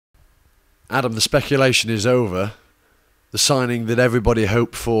Adam, the speculation is over. The signing that everybody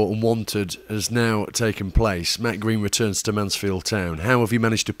hoped for and wanted has now taken place. Matt Green returns to Mansfield Town. How have you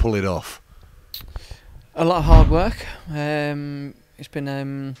managed to pull it off? A lot of hard work. It's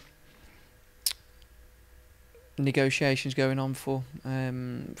been negotiations going on for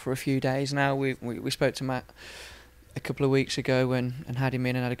a few days now. We spoke to Matt a couple of weeks ago and had him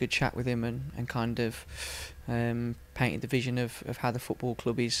in and had a good chat with him and kind of painted the vision of how the football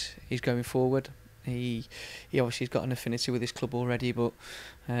club is going forward. He obviously has got an affinity with this club already, but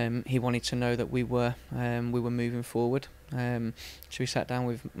he wanted to know that we were moving forward. So we sat down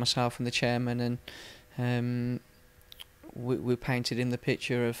with myself and the chairman, and we painted in the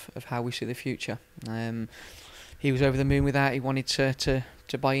picture of how we see the future. He was over the moon with that. He wanted to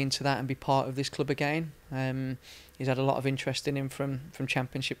buy into that and be part of this club again. He's had a lot of interest in him from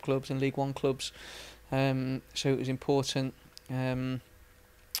Championship clubs and League One clubs. So it was important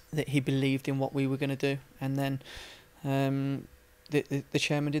that he believed in what we were going to do, and then the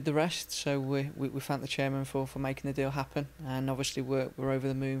chairman did the rest. So we thanked the chairman for making the deal happen, and obviously we're over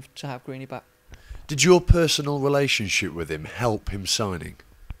the moon to have Greenie back. Did your personal relationship with him help him signing?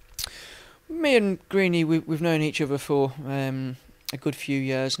 Me and Greenie, we've known each other for a good few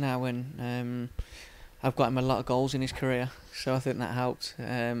years now, and I've got him a lot of goals in his career, so I think that helped.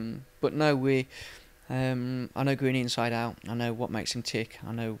 But no, I know Greenie inside out. I know what makes him tick.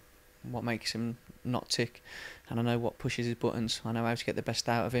 I know what makes him not tick, and I know what pushes his buttons. I know how to get the best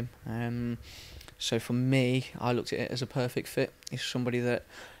out of him. So for me, I looked at it as a perfect fit. He's somebody that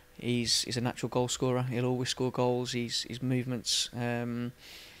he's a natural goal scorer. He'll always score goals. His movements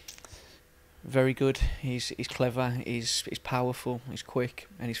very good. He's clever. He's powerful. He's quick,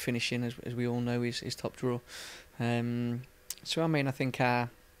 and his finishing, as we all know, is top draw. So I mean, I think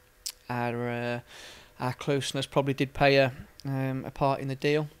our closeness probably did play a part in the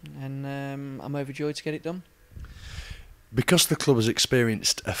deal, and I'm overjoyed to get it done. Because the club has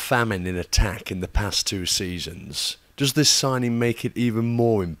experienced a famine in attack in the past 2 seasons, does this signing make it even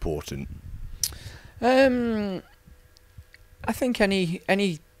more important? I think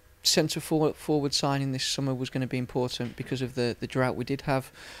any centre forward signing this summer was going to be important because of the drought we did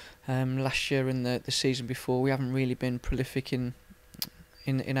have last year and the season before. We haven't really been prolific in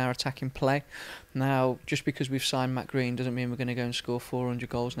our attacking play. Now, just because we've signed Matt Green doesn't mean we're going to go and score 400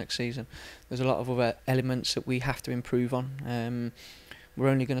 goals next season. There's a lot of other elements that we have to improve on. We're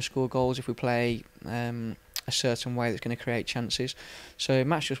only going to score goals if we play a certain way that's going to create chances. So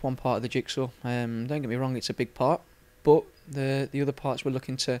Matt's just one part of the jigsaw. Don't get me wrong, it's a big part, but the other parts we're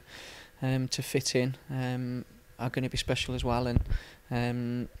looking to fit in are going to be special as well.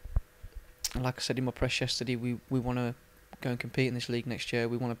 And like I said in my press yesterday, we want to go and compete in this league next year.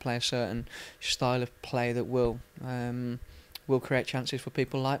 We want to play a certain style of play that will create chances for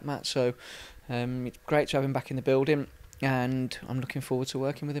people like Matt. So it's great to have him back in the building, and I'm looking forward to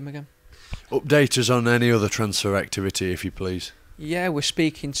working with him again. Update us on any other transfer activity, if you please. Yeah, we're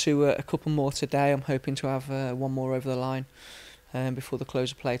speaking to a couple more today. I'm hoping to have one more over the line before the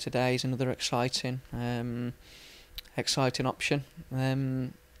close of play today. Is another exciting option.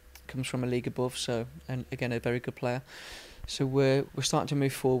 Comes from a league above, so, and again, a very good player. So we're starting to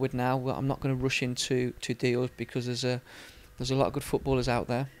move forward now. I'm not going to rush into deals because there's a lot of good footballers out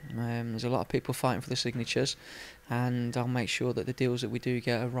there. There's a lot of people fighting for the signatures, and I'll make sure that the deals that we do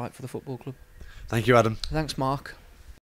get are right for the football club. Thank you, Adam. Thanks, Mark.